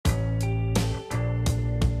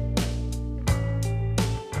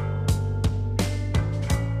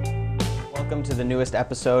welcome to the newest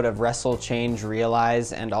episode of Wrestle, Change,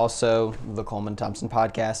 Realize, and also the Coleman Thompson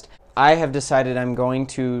podcast. I have decided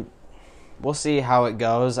we'll see how it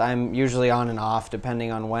goes. I'm usually on and off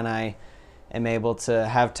depending on when I am able to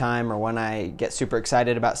have time or when I get super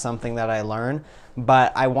excited about something that I learn.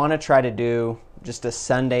 But I want to try to do just a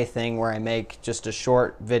Sunday thing where I make just a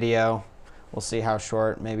short video. We'll see how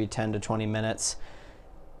short, maybe 10 to 20 minutes,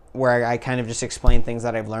 where I kind of just explain things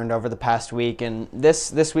that I've learned over the past week. And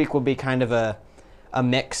this week will be kind of a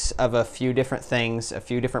mix of a few different things, a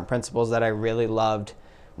few different principles that I really loved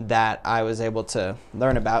that I was able to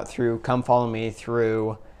learn about through Come Follow Me,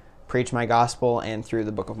 through Preach My Gospel, and through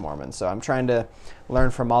the Book of Mormon. So I'm trying to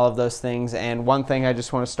learn from all of those things. And one thing I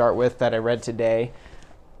just want to start with that I read today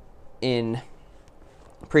in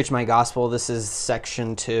Preach My Gospel, this is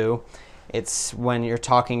section 2. It's when you're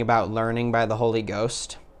talking about learning by the Holy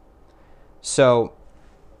Ghost. So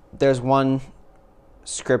there's one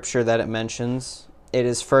scripture that it mentions. It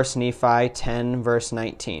is 1 Nephi 10, verse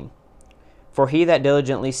 19. For he that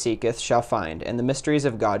diligently seeketh shall find, and the mysteries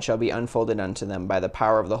of God shall be unfolded unto them by the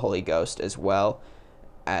power of the Holy Ghost, as well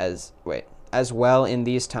in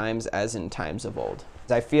these times as in times of old.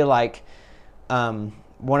 I feel like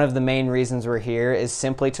one of the main reasons we're here is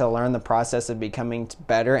simply to learn the process of becoming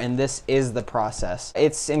better, and this is the process.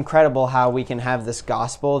 It's incredible how we can have this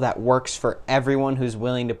gospel that works for everyone who's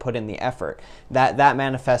willing to put in the effort. That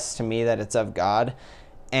manifests to me that it's of God,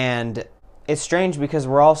 and it's strange because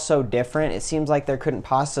we're all so different. It seems like there couldn't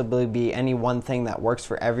possibly be any one thing that works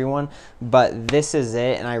for everyone, but this is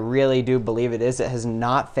it, and I really do believe it is. It has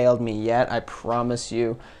not failed me yet. I promise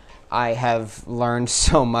you, I have learned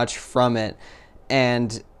so much from it.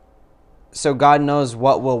 And so God knows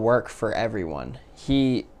what will work for everyone.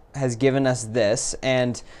 He has given us this,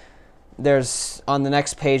 and there's on the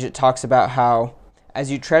next page it talks about how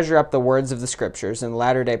as you treasure up the words of the scriptures and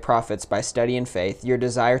latter-day prophets by study and faith, your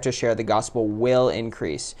desire to share the gospel will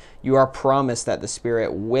increase. You are promised that the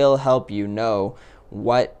Spirit will help you know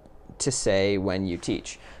what to say when you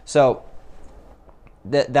teach. So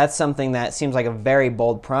that's something that seems like a very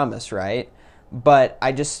bold promise, right? But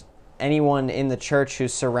anyone in the church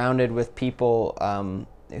who's surrounded with people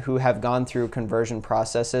who have gone through conversion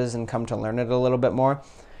processes and come to learn it a little bit more,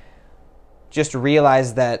 just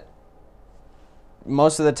realize that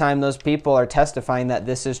most of the time those people are testifying that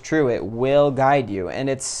this is true. It will guide you. And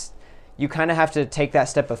you kind of have to take that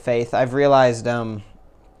step of faith. I've realized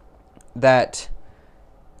that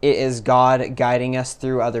it is God guiding us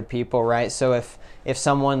through other people, right? So if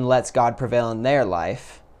someone lets God prevail in their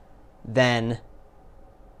life, then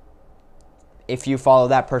if you follow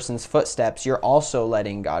that person's footsteps, you're also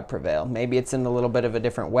letting God prevail. Maybe it's in a little bit of a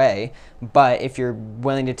different way, but if you're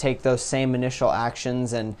willing to take those same initial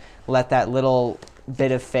actions and let that little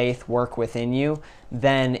bit of faith work within you,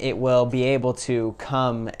 then it will be able to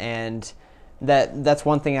come. And that's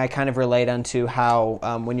one thing I kind of relate unto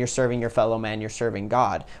how when you're serving your fellow man, you're serving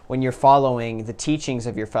God. When you're following the teachings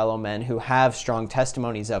of your fellow men who have strong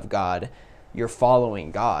testimonies of God, you're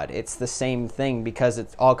following God. It's the same thing because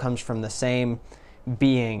it all comes from the same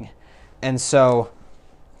being. And so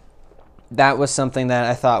that was something that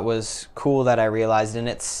I thought was cool that I realized. And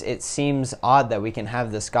it seems odd that we can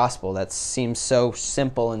have this gospel that seems so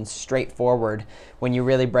simple and straightforward when you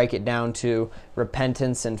really break it down to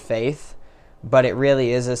repentance and faith. But it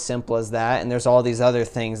really is as simple as that. And there's all these other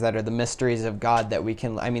things that are the mysteries of God that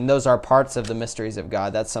those are parts of the mysteries of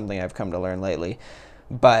God. That's something I've come to learn lately.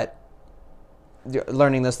 But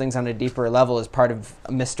learning those things on a deeper level is part of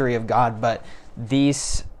a mystery of God, but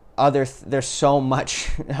there's so much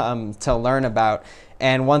to learn about.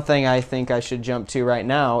 And one thing I think I should jump to right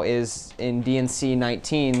now is in D&C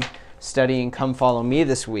 19, studying Come Follow Me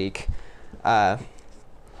this week,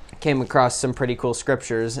 came across some pretty cool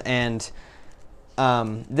scriptures, and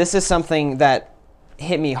this is something that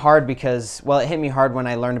hit me hard it hit me hard when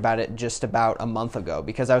I learned about it just about a month ago,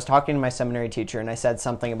 because I was talking to my seminary teacher and I said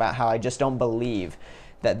something about how I just don't believe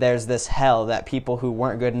that there's this hell that people who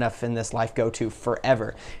weren't good enough in this life go to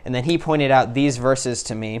forever. And then he pointed out these verses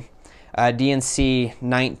to me, D&C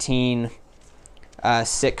 19,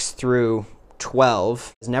 6 through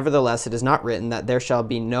 12. Nevertheless, it is not written that there shall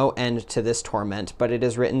be no end to this torment, but it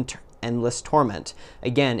is written endless torment.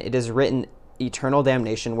 Again, it is written eternal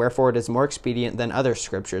damnation, wherefore it is more expedient than other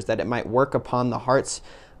scriptures, that it might work upon the hearts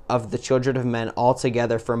of the children of men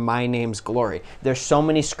altogether for my name's glory. There's so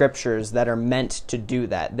many scriptures that are meant to do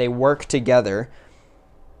that. They work together,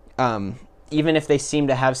 even if they seem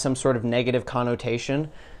to have some sort of negative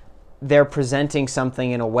connotation. They're presenting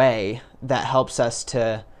something in a way that helps us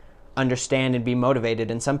to understand and be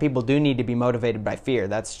motivated. And some people do need to be motivated by fear.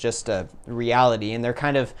 That's just a reality. And they're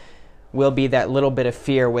kind of will be that little bit of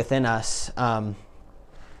fear within us.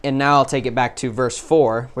 And now I'll take it back to verse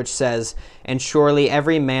 4, which says, "And surely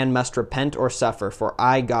every man must repent or suffer, for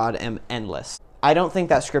I, God, am endless." I don't think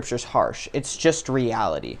that scripture's harsh. It's just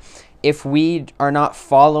reality. If we are not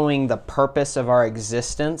following the purpose of our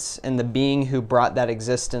existence and the being who brought that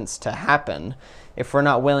existence to happen, if we're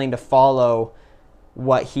not willing to follow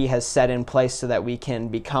what he has set in place so that we can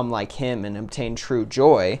become like him and obtain true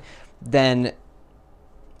joy, then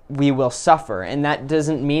we will suffer. And that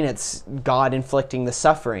doesn't mean it's God inflicting the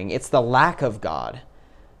suffering. It's the lack of God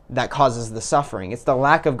that causes the suffering. It's the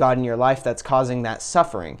lack of God in your life that's causing that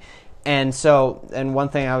suffering. And one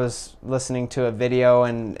thing, I was listening to a video,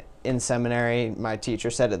 and in seminary, my teacher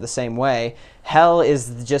said it the same way. Hell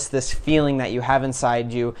is just this feeling that you have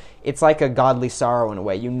inside you. It's like a godly sorrow in a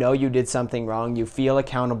way. You know you did something wrong. You feel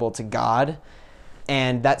accountable to God.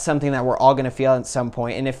 And that's something that we're all going to feel at some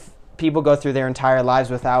point. And if people go through their entire lives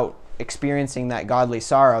without experiencing that godly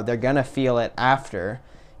sorrow, they're going to feel it after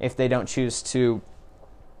if they don't choose to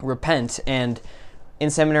repent. And in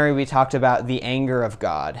seminary, we talked about the anger of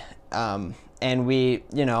God. And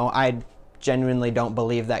I genuinely don't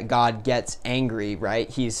believe that God gets angry, right?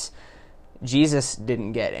 Jesus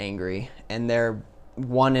didn't get angry, and they're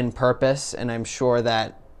one in purpose, and I'm sure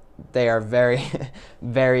that they are very,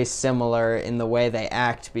 very similar in the way they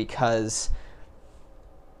act, because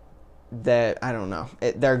they're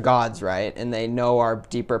gods, right? And they know our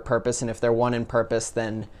deeper purpose, and if they're one in purpose,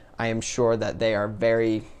 then I am sure that they are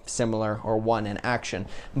very similar, or one in action.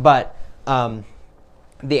 But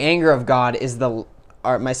the anger of God is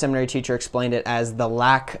my seminary teacher explained it as the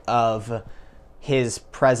lack of his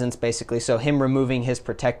presence, basically. So him removing his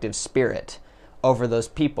protective spirit over those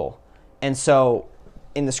people. And so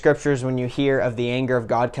in the scriptures, when you hear of the anger of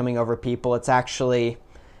God coming over people, it's actually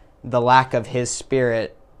the lack of his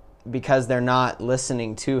spirit, because they're not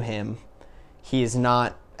listening to him. He's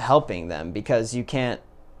not helping them, because you can't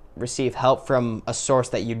receive help from a source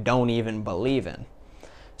that you don't even believe in.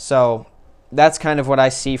 So that's kind of what I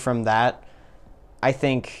see from that. I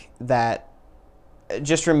think that,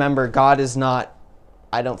 just remember,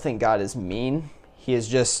 I don't think God is mean. He is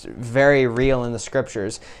just very real in the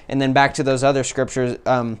scriptures. And then back to those other scriptures,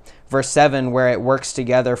 verse 7, where it works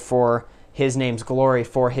together for his name's glory,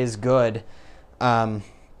 for his good. That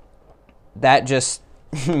just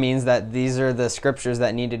means that these are the scriptures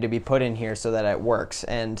that needed to be put in here so that it works.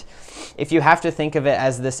 And if you have to think of it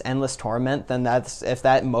as this endless torment, then if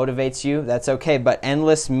that motivates you, that's okay. But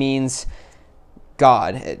endless means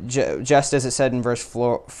God, just as it said in verse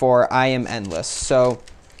 4, I am endless. So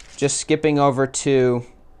just skipping over to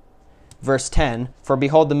verse 10, "For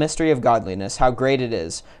behold the mystery of godliness, how great it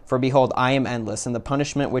is. For behold, I am endless, and the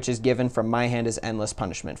punishment which is given from my hand is endless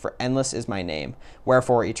punishment. For endless is my name.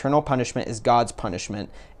 Wherefore eternal punishment is God's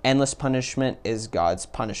punishment. Endless punishment is God's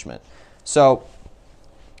punishment." So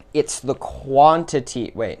it's the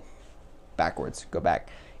quantity, go back.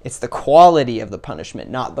 It's the quality of the punishment,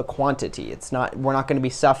 not the quantity. We're not going to be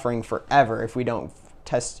suffering forever if we don't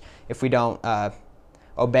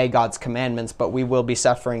obey God's commandments, but we will be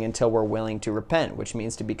suffering until we're willing to repent, which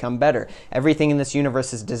means to become better. Everything in this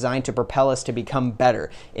universe is designed to propel us to become better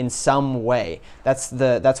in some way.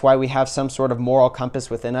 That's why we have some sort of moral compass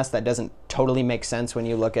within us that doesn't totally make sense when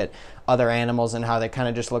you look at other animals and how they kind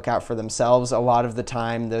of just look out for themselves. A lot of the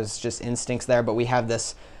time, there's just instincts there, but we have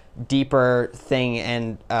this deeper thing,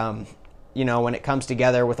 and when it comes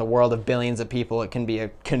together with a world of billions of people, it can be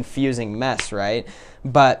a confusing mess, right?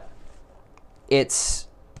 But it's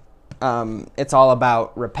all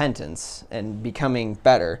about repentance and becoming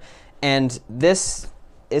better. And this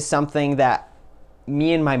is something that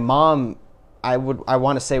me and my mom, I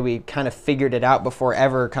want to say we kind of figured it out before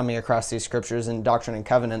ever coming across these scriptures in Doctrine and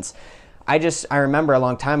Covenants. I remember a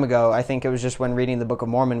long time ago, I think it was just when reading the Book of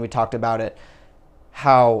Mormon, we talked about it,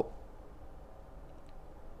 how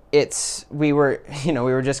we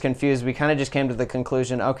were just confused. We kind of just came to the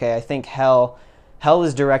conclusion, okay, I think hell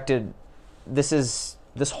is directed,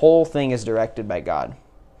 this whole thing is directed by God.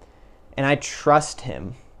 And I trust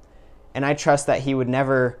him. And I trust that he would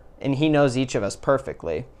never, and he knows each of us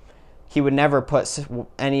perfectly, he would never put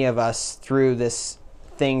any of us through this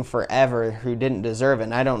thing forever who didn't deserve it.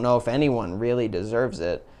 And I don't know if anyone really deserves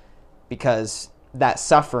it, because that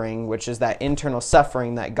suffering, which is that internal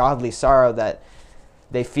suffering, that godly sorrow that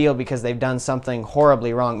they feel because they've done something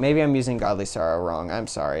horribly wrong. Maybe I'm using godly sorrow wrong. I'm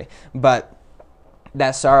sorry. But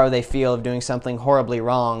that sorrow they feel of doing something horribly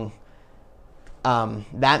wrong,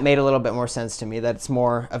 that made a little bit more sense to me, that it's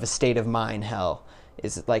more of a state of mind. Hell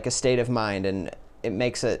is like a state of mind, and it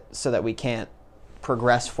makes it so that we can't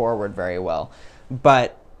progress forward very well.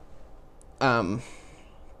 But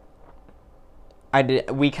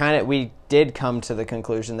we did come to the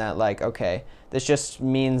conclusion that, like, okay, this just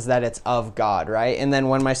means that it's of God, right? And then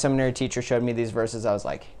when my seminary teacher showed me these verses, I was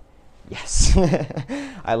like, yes.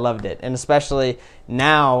 I loved it. And especially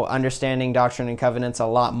now, understanding Doctrine and Covenants a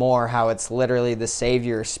lot more, how it's literally the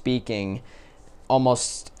Savior speaking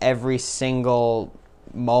almost every single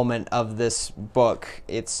moment of this book.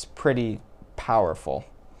 It's pretty powerful.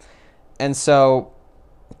 And so,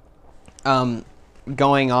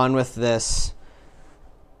 going on with this,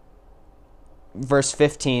 verse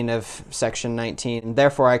 15 of section 19,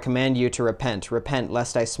 therefore I command you to repent,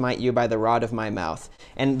 lest I smite you by the rod of my mouth.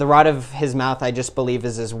 And the rod of his mouth, I just believe,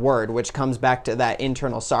 is his word, which comes back to that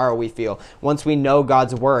internal sorrow we feel. Once we know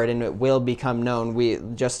God's word, and it will become known, we,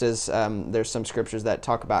 just as there's some scriptures that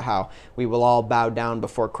talk about how we will all bow down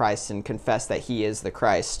before Christ and confess that he is the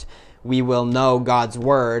Christ, we will know God's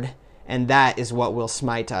word, and that is what will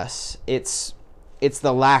smite us. It's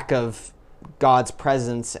the lack of God's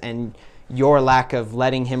presence and your lack of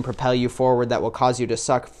letting him propel you forward that will cause you to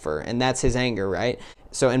suffer, and that's his anger, right?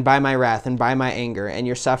 So, and by my wrath and by my anger, and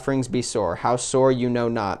your sufferings be sore, how sore you know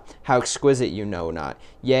not, how exquisite you know not,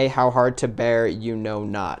 yea, how hard to bear you know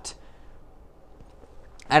not.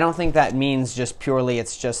 I don't think that means just purely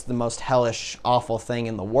it's just the most hellish, awful thing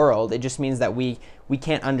in the world. It just means that we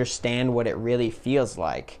can't understand what it really feels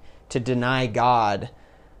like to deny God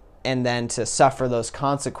and then to suffer those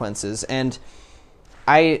consequences. And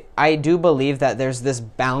I do believe that there's this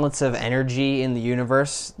balance of energy in the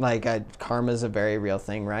universe. Like, karma is a very real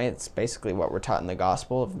thing, right? It's basically what we're taught in the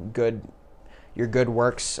gospel. Your good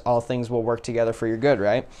works, all things will work together for your good,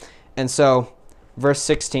 right? And so, verse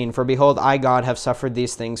 16, for behold, I, God, have suffered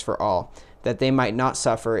these things for all, that they might not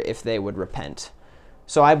suffer if they would repent.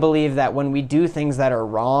 So I believe that when we do things that are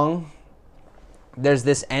wrong, there's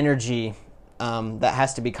this energy that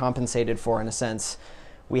has to be compensated for, in a sense.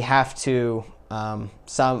 We have to...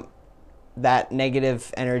 that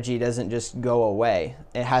negative energy doesn't just go away.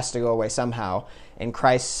 It has to go away somehow, and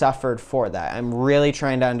Christ suffered for that. I'm really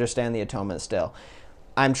trying to understand the atonement still.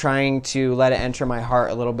 I'm trying to let it enter my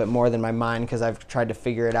heart a little bit more than my mind, because I've tried to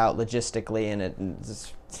figure it out logistically, and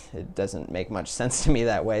it doesn't make much sense to me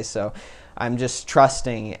that way. So I'm just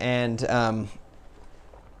trusting, and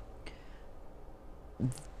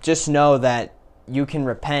just know that you can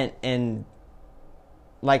repent, and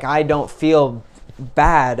like, I don't feel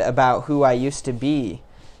bad about who I used to be,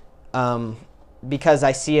 because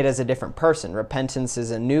I see it as a different person. Repentance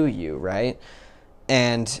is a new you, right?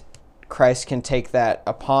 And Christ can take that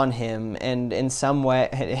upon him, and in some way,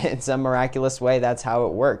 in some miraculous way, that's how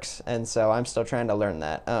it works. And so I'm still trying to learn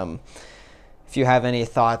that. If you have any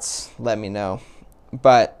thoughts, let me know.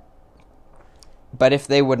 But if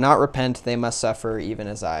they would not repent, they must suffer even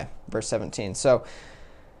as I. Verse 17. So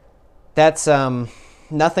that's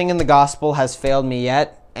nothing in the gospel has failed me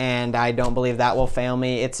yet, and I don't believe that will fail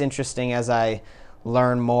me. It's interesting, as I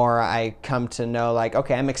learn more, I come to know, like,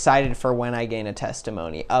 okay, I'm excited for when I gain a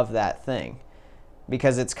testimony of that thing,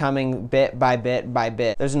 because it's coming bit by bit by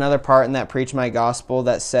bit. There's another part in that Preach My Gospel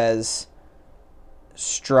that says,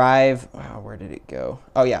 strive, where did it go?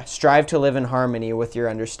 Oh yeah, strive to live in harmony with your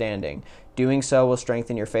understanding. Doing so will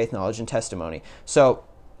strengthen your faith, knowledge, and testimony. So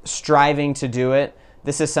striving to do it,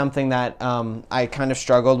 this is something that I kind of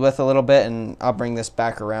struggled with a little bit, and I'll bring this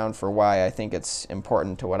back around for why I think it's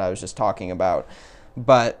important to what I was just talking about.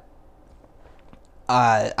 But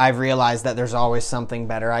I've realized that there's always something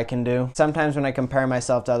better I can do. Sometimes when I compare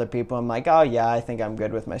myself to other people, I'm like, oh yeah, I think I'm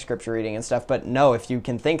good with my scripture reading and stuff. But no, if you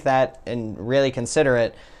can think that and really consider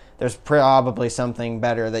it, there's probably something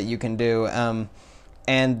better that you can do.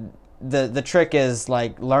 And the trick is,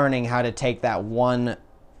 like, learning how to take that one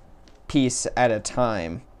piece at a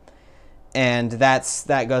time, and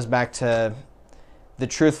that goes back to the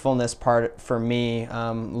truthfulness part for me,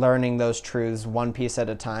 learning those truths one piece at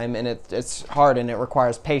a time, and it's hard and it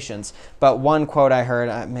requires patience. But one quote I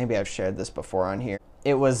heard, maybe I've shared this before on here,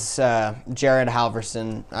 it was Jared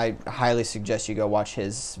Halverson. I highly suggest you go watch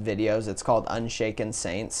his videos. It's called Unshaken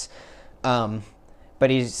Saints, but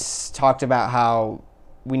he's talked about how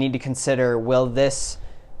we need to consider, will this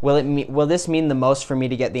mean the most for me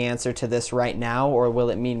to get the answer to this right now, or will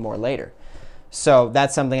it mean more later? So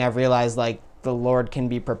that's something I've realized, like, the Lord can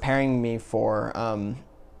be preparing me for,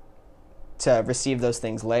 to receive those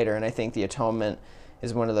things later. And I think the atonement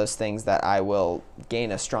is one of those things that I will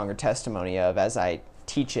gain a stronger testimony of as I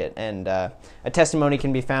teach it. And a testimony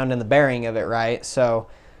can be found in the bearing of it, right? So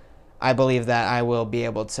I believe that I will be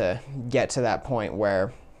able to get to that point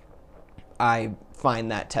where I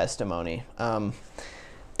find that testimony.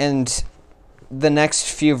 And the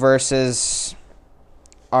next few verses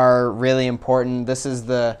are really important. This is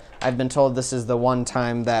the I've been told this is the one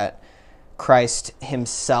time that Christ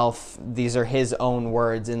himself, these are his own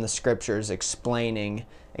words in the scriptures explaining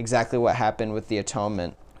exactly what happened with the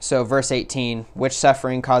atonement. So verse 18, which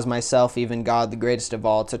suffering caused myself, even God, the greatest of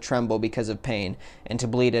all, to tremble because of pain, and to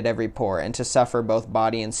bleed at every pore, and to suffer both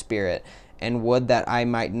body and spirit, and would that I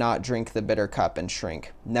might not drink the bitter cup and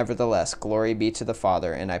shrink. Nevertheless, glory be to the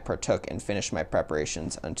Father, and I partook and finished my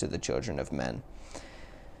preparations unto the children of men.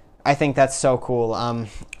 I think that's so cool.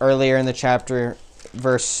 Earlier in the chapter,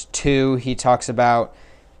 verse 2, he talks about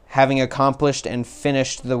having accomplished and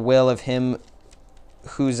finished the will of him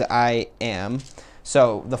whose I am.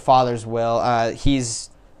 So the Father's will.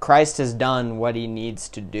 Christ has done what he needs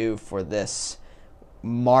to do for this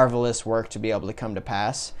marvelous work to be able to come to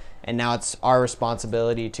pass. And now it's our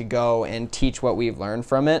responsibility to go and teach what we've learned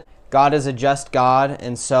from it. God is a just God,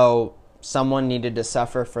 and so someone needed to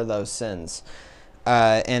suffer for those sins.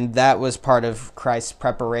 And that was part of Christ's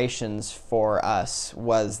preparations for us,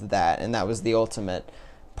 was that. And that was the ultimate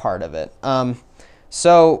part of it.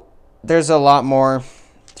 So there's a lot more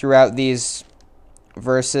throughout these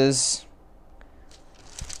verses.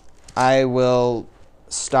 I will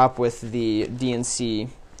stop with the D&C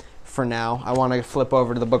for now. I want to flip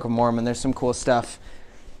over to the Book of Mormon. There's some cool stuff.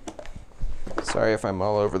 Sorry if I'm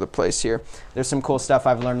all over the place here. There's some cool stuff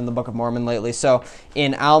I've learned in the Book of Mormon lately. So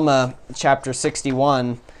in Alma chapter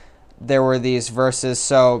 61, there were these verses.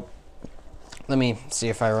 So let me see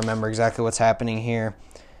if I remember exactly what's happening here.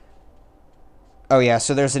 Oh yeah,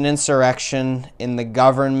 so there's an insurrection in the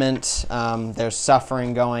government. There's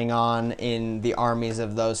suffering going on in the armies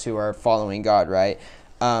of those who are following God, right?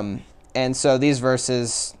 And so these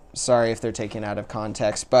verses, sorry if they're taken out of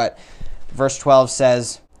context, but verse 12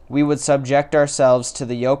 says, we would subject ourselves to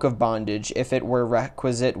the yoke of bondage if it were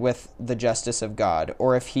requisite with the justice of God,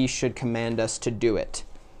 or if he should command us to do it.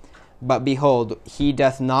 But behold, he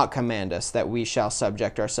doth not command us that we shall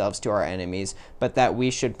subject ourselves to our enemies, but that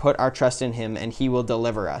we should put our trust in him, and he will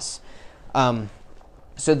deliver us. So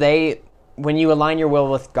when you align your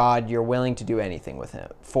will with God, you're willing to do anything with him,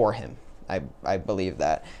 for him. I believe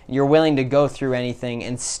that. You're willing to go through anything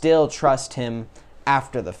and still trust him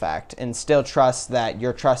after the fact, and still trust that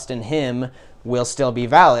your trust in him will still be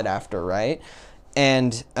valid after, right?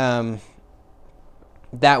 And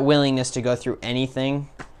that willingness to go through anything,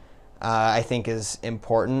 I think is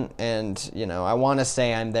important. And, I want to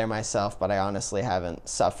say I'm there myself, but I honestly haven't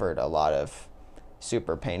suffered a lot of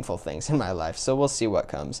super painful things in my life. So we'll see what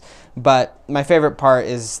comes. But my favorite part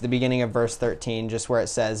is the beginning of verse 13, just where it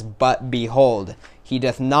says, but behold, he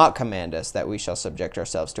doth not command us that we shall subject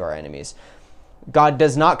ourselves to our enemies. God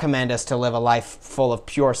does not command us to live a life full of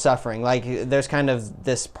pure suffering. Like, there's kind of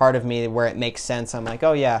this part of me where it makes sense. I'm like,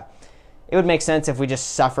 oh yeah, it would make sense if we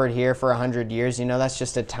just suffered here for 100 years. That's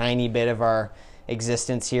just a tiny bit of our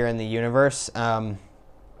existence here in the universe.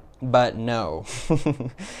 But no,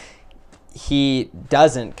 he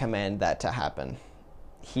doesn't command that to happen.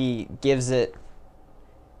 He gives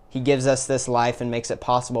us this life and makes it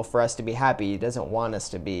possible for us to be happy. He doesn't want us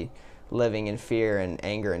to be living in fear and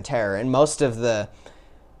anger and terror. And most of the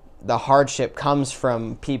hardship comes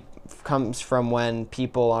from when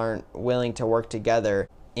people aren't willing to work together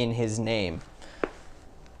in his name.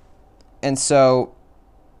 And so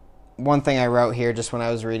one thing I wrote here just when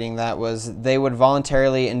I was reading that was, they would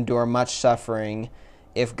voluntarily endure much suffering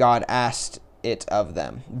if God asked it of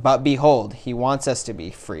them. But behold, he wants us to be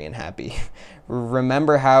free and happy.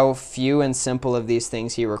 Remember how few and simple of these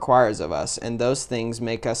things he requires of us, and those things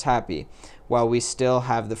make us happy, while we still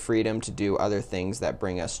have the freedom to do other things that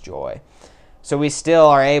bring us joy. So we still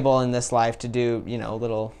are able in this life to do,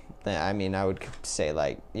 I would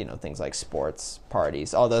say things like sports,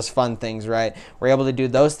 parties, all those fun things, right? We're able to do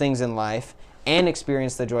those things in life and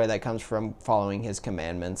experience the joy that comes from following his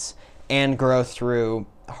commandments and grow through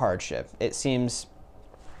hardship. It seems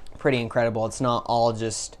pretty incredible. It's not all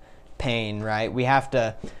just pain, right? We have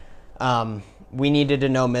to, we needed to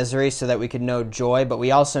know misery so that we could know joy, but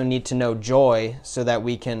we also need to know joy so that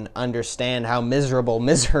we can understand how miserable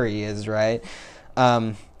misery is, right?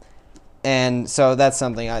 And so that's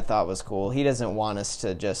something I thought was cool. He doesn't want us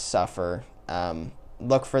to just suffer.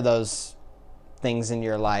 Look for those things in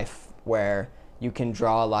your life where you can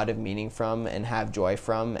draw a lot of meaning from and have joy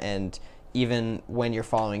from, and even when you're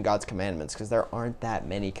following God's commandments, because there aren't that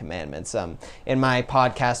many commandments. In my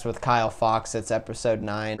podcast with Kyle Fox, it's episode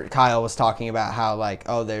 9, Kyle was talking about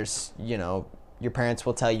how there's, your parents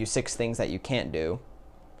will tell you 6 things that you can't do,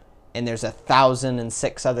 and there's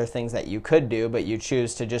 1,006 other things that you could do, but you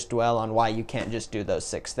choose to just dwell on why you can't just do those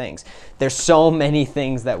 6 things. There's so many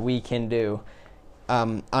things that we can do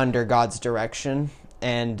under God's direction,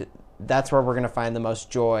 and that's where we're going to find the most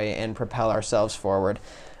joy and propel ourselves forward.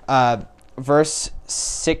 Verse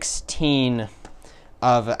 16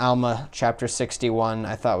 of Alma chapter 61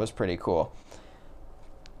 I thought was pretty cool.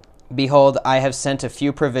 Behold, I have sent a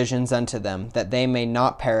few provisions unto them, that they may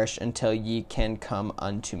not perish until ye can come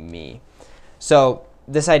unto me. So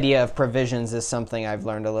this idea of provisions is something I've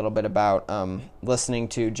learned a little bit about listening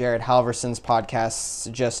to Jared Halverson's podcasts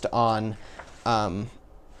just on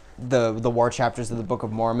the war chapters of the Book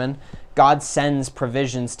of Mormon. God sends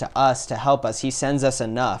provisions to us to help us. He sends us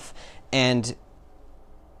enough. And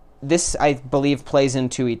this, I believe, plays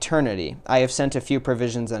into eternity. I have sent a few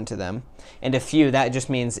provisions unto them. And a few, that just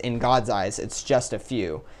means in God's eyes, it's just a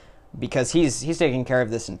few. Because he's taking care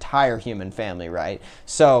of this entire human family, right?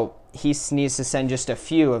 So he needs to send just a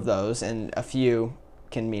few of those, and a few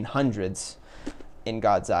can mean hundreds in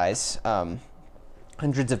God's eyes.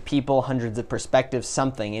 Hundreds of people, hundreds of perspectives,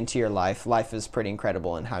 something into your life. Life is pretty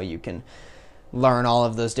incredible in how you can learn all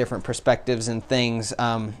of those different perspectives and things.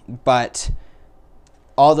 But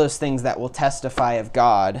all those things that will testify of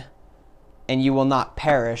God, and you will not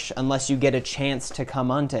perish unless you get a chance to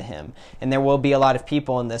come unto him. And there will be a lot of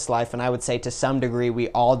people in this life, and I would say to some degree we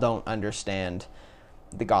all don't understand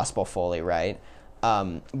the gospel fully, right?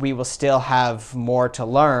 We will still have more to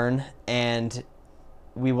learn, and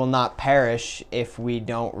we will not perish if we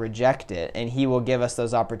don't reject it, and he will give us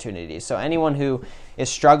those opportunities. So anyone who is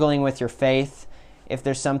struggling with your faith, if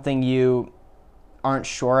there's something you aren't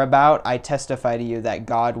sure about, I testify to you that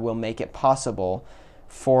God will make it possible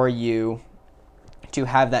for you to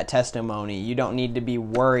have that testimony. You don't need to be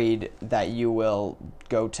worried that you will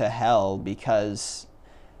go to hell because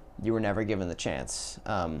you were never given the chance.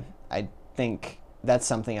 I think that's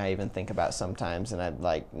something I even think about sometimes, and I'm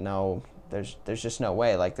like, no, there's just no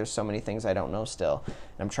way. Like, there's so many things I don't know still, and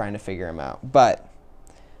I'm trying to figure them out. But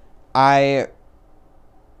I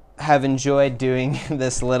have enjoyed doing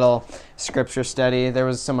this little scripture study. There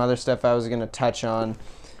was some other stuff I was going to touch on.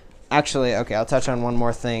 Actually, okay, I'll touch on one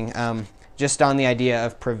more thing. Just on the idea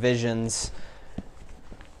of provisions.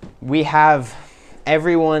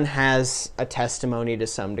 Everyone has a testimony to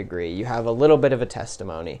some degree. You have a little bit of a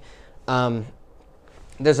testimony.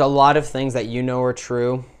 There's a lot of things that you know are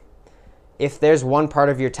true. If there's one part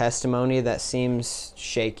of your testimony that seems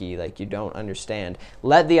shaky, like you don't understand,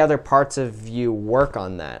 let the other parts of you work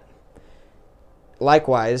on that.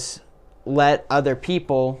 Likewise, let other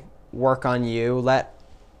people work on you. Let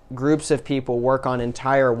groups of people work on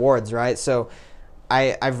entire wards, right? So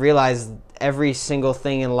I've realized every single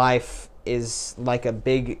thing in life is like a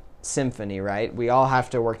big symphony, right? We all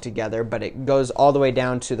have to work together, but it goes all the way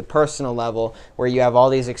down to the personal level where you have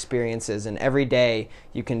all these experiences, and every day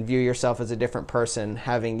you can view yourself as a different person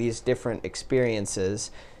having these different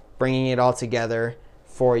experiences, bringing it all together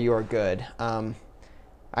for your good.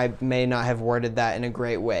 I may not have worded that in a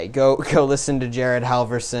great way. Go listen to Jared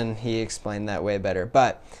Halverson. He explained that way better.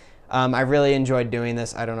 But I really enjoyed doing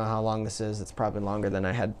this. I don't know how long this is. It's probably longer than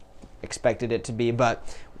I had expected it to be,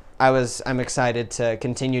 but I'm excited to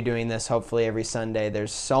continue doing this hopefully every Sunday.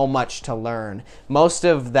 There's so much to learn. Most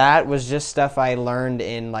of that was just stuff I learned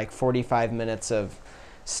in like 45 minutes of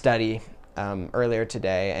study earlier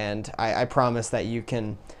today, and I promise that you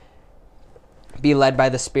can be led by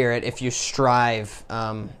the Spirit if you strive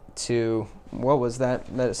to, what was that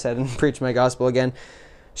it said in Preach My Gospel again?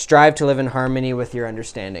 Strive to live in harmony with your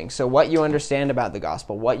understanding. So what you understand about the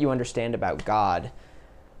gospel, what you understand about God,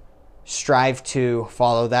 strive to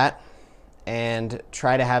follow that and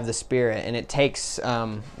try to have the Spirit. And it takes,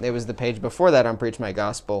 it was the page before that on Preach My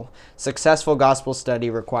Gospel. Successful gospel study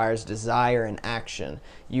requires desire and action.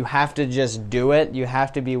 You have to just do it. You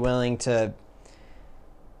have to be willing to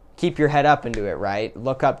keep your head up and do it, right?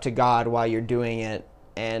 Look up to God while you're doing it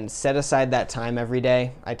and set aside that time every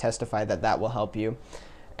day. I testify that that will help you.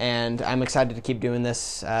 And I'm excited to keep doing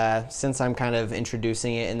this since I'm kind of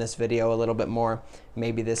introducing it in this video a little bit more.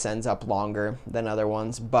 Maybe this ends up longer than other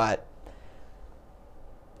ones, but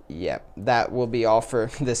yeah, that will be all for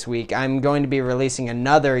this week. I'm going to be releasing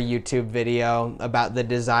another YouTube video about the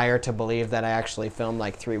desire to believe that I actually filmed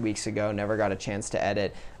like 3 weeks ago, never got a chance to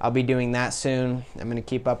edit. I'll be doing that soon. I'm going to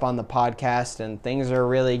keep up on the podcast, and things are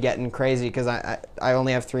really getting crazy because I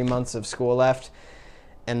only have 3 months of school left,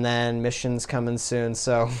 and then missions coming soon,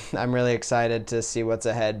 so I'm really excited to see what's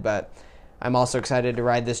ahead, but I'm also excited to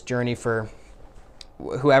ride this journey for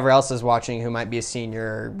whoever else is watching who might be a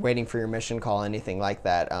senior, waiting for your mission call, anything like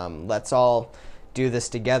that. Let's all do this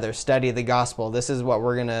together. Study the gospel. This is what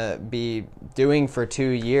we're going to be doing for 2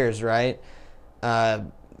 years, right?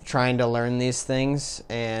 Trying to learn these things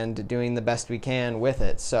and doing the best we can with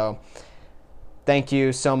it. So Thank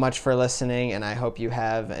you so much for listening, and I hope you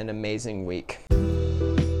have an amazing week.